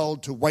get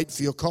told to wait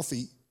for your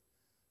coffee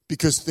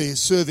because they're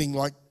serving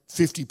like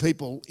 50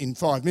 people in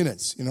 5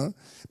 minutes,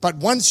 But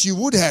once you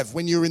would have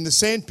when you were in the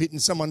sandpit and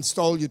someone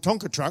stole your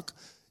Tonka truck,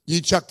 you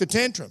chucked a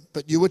tantrum,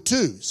 but you were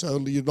 2. So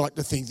you'd like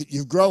to think that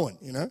you've grown,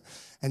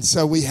 And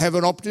so we have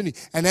an opportunity.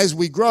 And as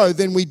we grow,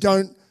 then we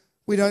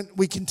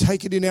can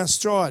take it in our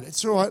stride.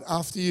 It's all right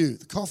after you.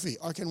 The coffee,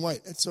 I can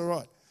wait. It's all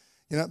right.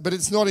 But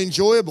it's not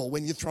enjoyable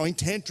when you're throwing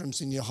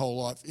tantrums in your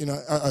whole life,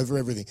 over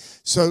everything.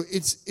 So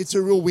it's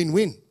a real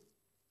win-win.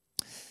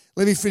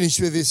 Let me finish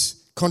with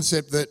this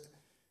concept that,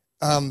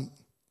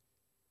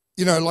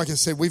 like I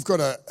said,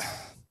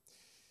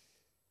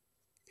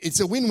 it's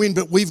a win-win,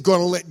 but we've got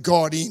to let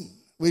God in.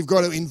 We've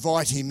got to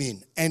invite him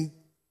in. And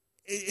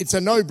it's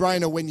a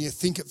no-brainer when you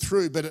think it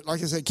through, but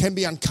like I said, it can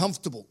be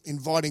uncomfortable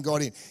inviting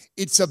God in.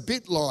 It's a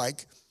bit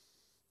like,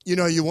 you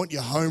know, you want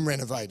your home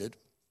renovated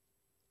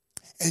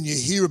and you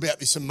hear about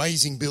this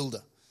amazing builder.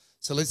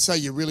 So let's say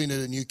you really need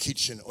a new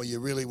kitchen, or you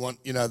really want,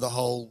 you know, the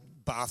whole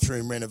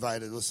bathroom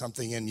renovated or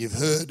something, and you've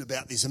heard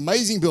about this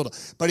amazing builder,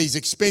 but he's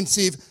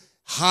expensive,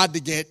 hard to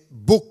get,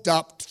 booked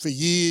up for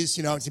years,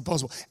 you know, it's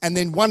impossible. And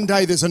then one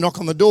day there's a knock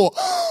on the door,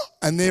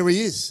 and there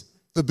he is,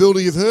 the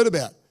builder you've heard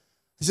about.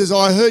 He says,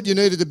 I heard you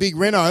needed a big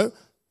reno.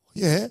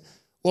 Yeah.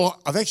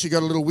 Well, I've actually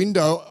got a little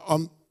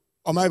window.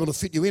 I'm able to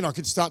fit you in. I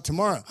could start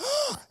tomorrow.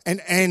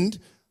 And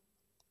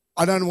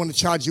I don't want to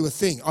charge you a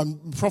thing.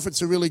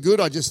 Profits are really good.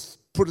 I just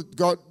put it,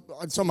 God,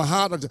 it's on my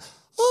heart.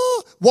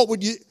 What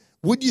would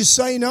you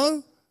say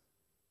no?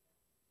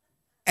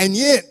 And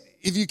yet,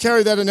 if you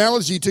carry that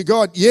analogy to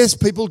God, yes,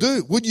 people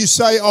do. Would you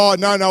say, oh,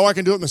 no, I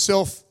can do it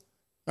myself?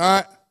 All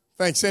right,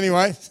 thanks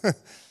anyway.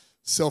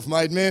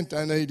 Self-made man,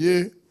 don't need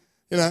you.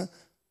 You know,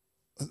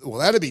 well,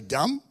 that'd be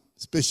dumb,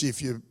 especially if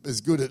you're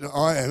as good as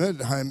I am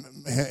at home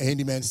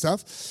handyman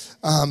stuff.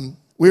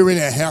 We were in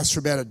our house for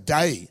about a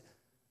day,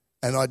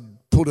 and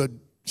I'd put a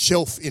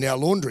shelf in our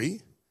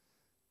laundry.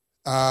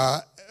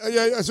 Yeah,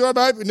 that's all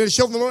right, babe. We need a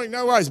shelf in the laundry.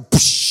 No worries.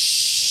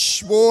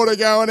 Psh, water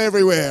going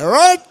everywhere. All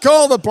right,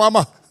 call the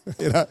plumber.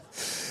 You know,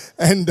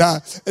 and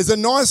there's a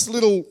nice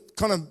little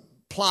kind of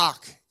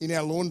plaque in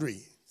our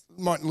laundry. It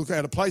might look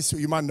out of place, so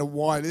you might know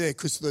why there,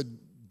 because the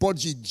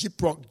bodgy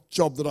gyprock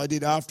job that I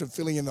did after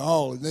filling in the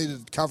hole, it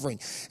needed covering.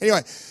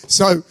 Anyway,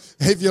 so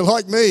if you're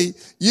like me,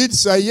 you'd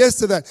say yes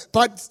to that.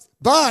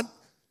 But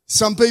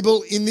some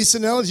people in this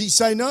analogy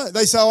say no.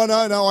 They say, oh,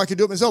 no, I can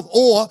do it myself.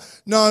 Or,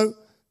 no,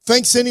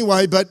 thanks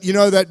anyway, but you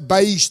know that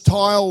beige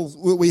tile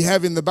we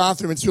have in the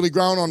bathroom, it's really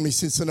grown on me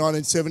since the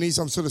 1970s.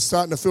 I'm sort of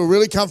starting to feel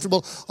really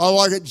comfortable. I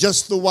like it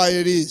just the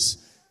way it is.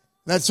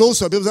 That's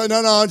also, people say,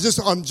 no,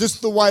 I'm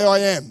just the way I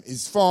am.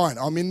 It's fine.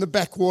 I'm in the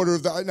backwater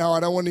of the, no, I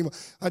don't want any more.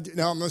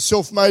 I'm a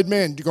self-made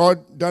man.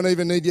 God, don't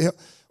even need your help.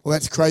 Well,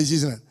 that's crazy,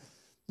 isn't it?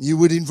 You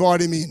would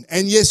invite him in.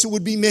 And yes, it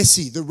would be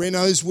messy. The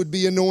renos would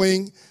be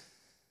annoying.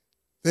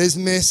 There's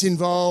mess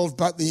involved,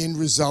 but the end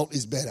result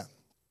is better.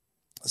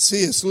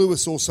 C.S.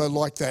 Lewis also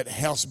liked that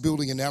house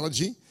building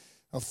analogy.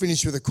 I'll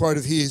finish with a quote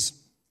of his.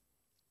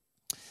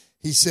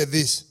 He said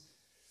this,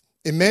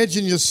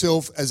 imagine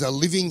yourself as a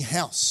living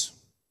house.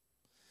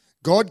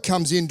 God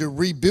comes in to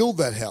rebuild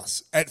that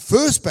house. At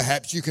first,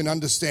 perhaps, you can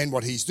understand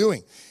what he's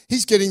doing.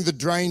 He's getting the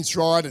drains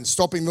right and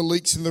stopping the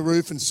leaks in the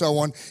roof and so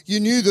on. You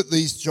knew that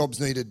these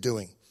jobs needed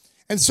doing.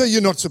 And so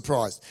you're not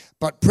surprised.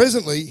 But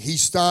presently, he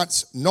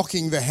starts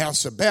knocking the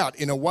house about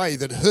in a way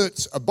that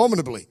hurts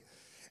abominably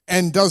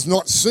and does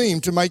not seem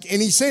to make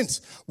any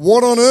sense.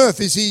 What on earth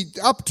is he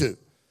up to?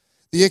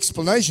 The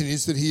explanation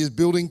is that he is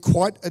building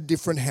quite a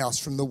different house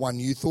from the one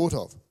you thought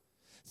of.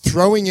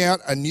 Throwing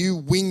out a new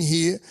wing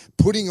here,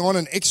 putting on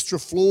an extra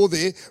floor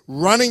there,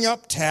 running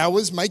up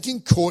towers,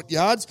 making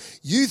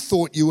courtyards. You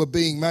thought you were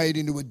being made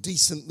into a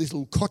decent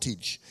little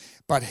cottage,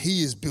 but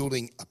he is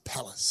building a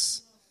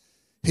palace.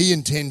 He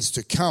intends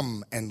to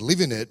come and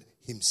live in it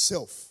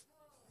himself.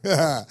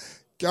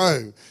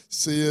 Go,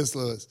 C.S.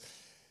 Lewis.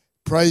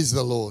 Praise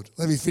the Lord.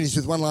 Let me finish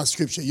with one last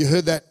scripture. You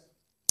heard that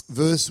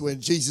verse where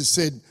Jesus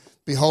said,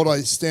 behold, I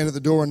stand at the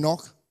door and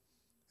knock.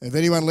 If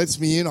anyone lets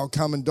me in, I'll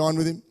come and dine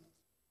with him.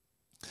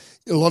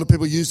 A lot of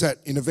people use that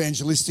in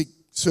evangelistic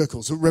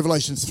circles.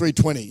 Revelations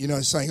 3:20, you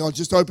know, saying, oh,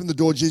 just open the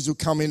door, Jesus will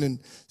come in and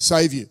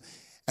save you.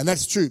 And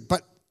that's true.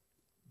 But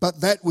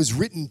that was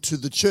written to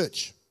the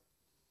church.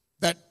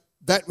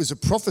 That was a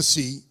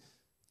prophecy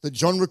that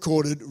John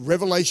recorded,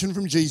 revelation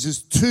from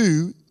Jesus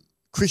to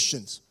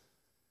Christians.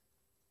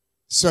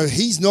 So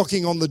he's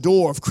knocking on the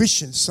door of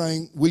Christians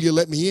saying, will you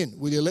let me in?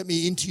 Will you let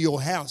me into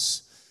your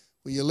house?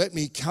 Will you let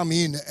me come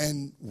in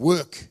and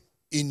work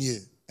in you?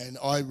 And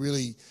I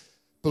really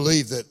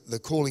believe that the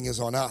calling is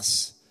on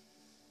us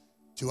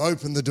to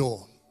open the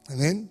door and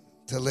then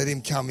to let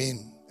him come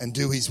in and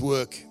do his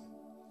work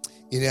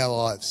in our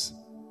lives.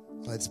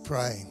 Let's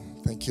pray.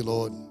 Thank you,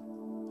 Lord.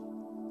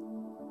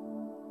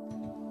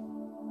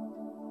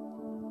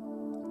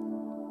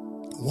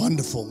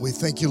 Wonderful. We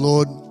thank you,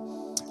 Lord.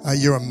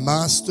 You're a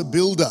master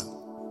builder.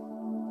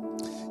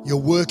 Your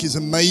work is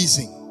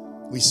amazing.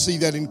 We see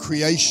that in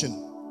creation,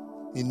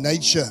 in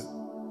nature.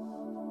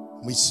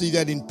 We see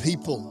that in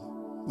people.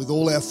 With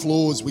all our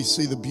flaws, we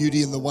see the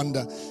beauty and the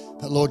wonder.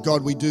 But Lord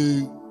God, we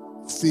do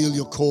feel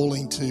your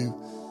calling to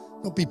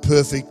not be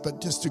perfect, but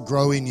just to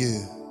grow in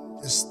you.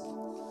 Just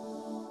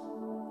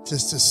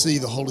to see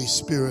the Holy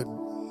Spirit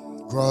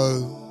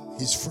grow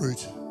his fruit,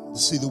 to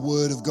see the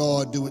word of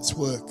God do its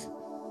work,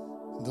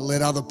 and to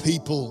let other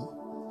people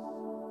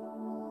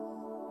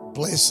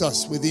bless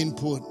us with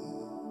input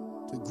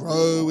to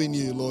grow in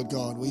you, Lord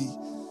God. We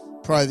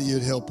pray that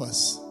you'd help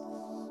us.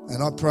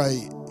 And I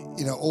pray,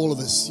 all of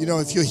us,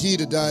 if you're here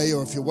today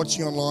or if you're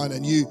watching online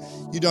and you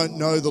don't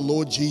know the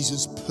Lord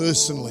Jesus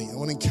personally, I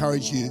want to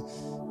encourage you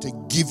to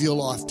give your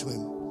life to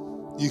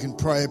him. You can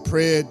pray a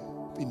prayer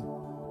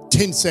in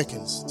 10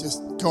 seconds.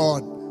 Just,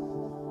 God,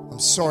 I'm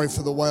sorry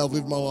for the way I've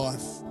lived my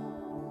life.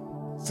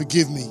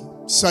 Forgive me,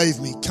 save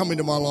me, come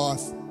into my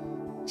life,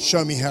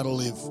 show me how to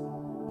live.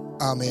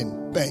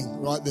 Amen. Bang,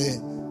 right there.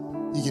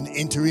 You can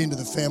enter into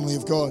the family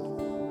of God.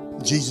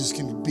 Jesus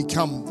can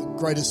become the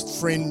greatest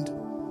friend,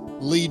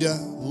 leader,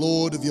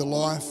 Lord of your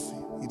life.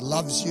 He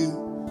loves you,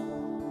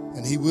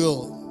 and he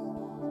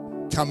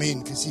will come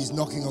in because he's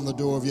knocking on the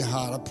door of your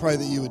heart. I pray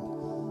that you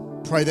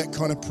would pray that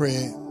kind of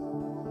prayer.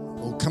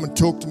 Or come and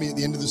talk to me at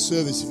the end of the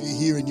service if you're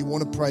here and you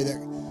want to pray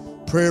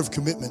that prayer of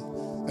commitment.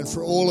 And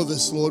for all of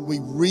us, Lord, we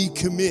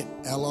recommit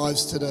our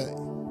lives today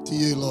to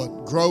you,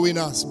 Lord. Grow in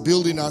us,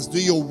 build in us,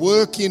 do your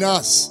work in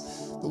us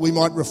that we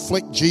might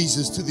reflect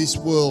Jesus to this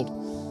world,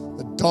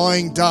 a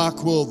dying,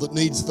 dark world that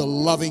needs the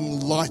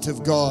loving light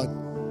of God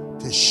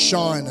to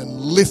shine and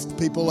lift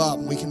people up.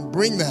 And we can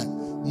bring that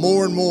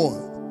more and more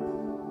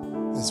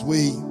as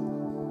we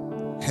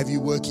have you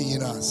working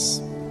in us.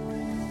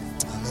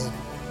 Amen.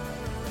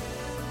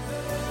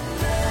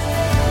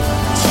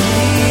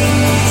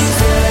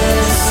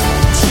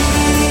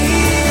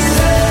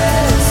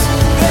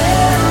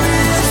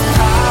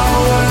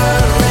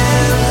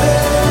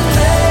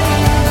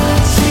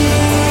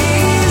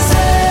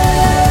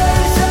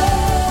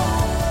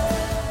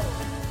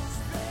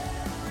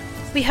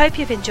 We hope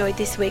you've enjoyed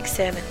this week's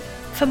sermon.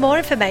 For more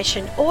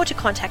information or to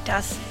contact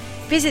us,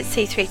 visit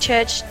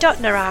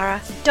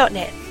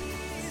c3church.narara.net.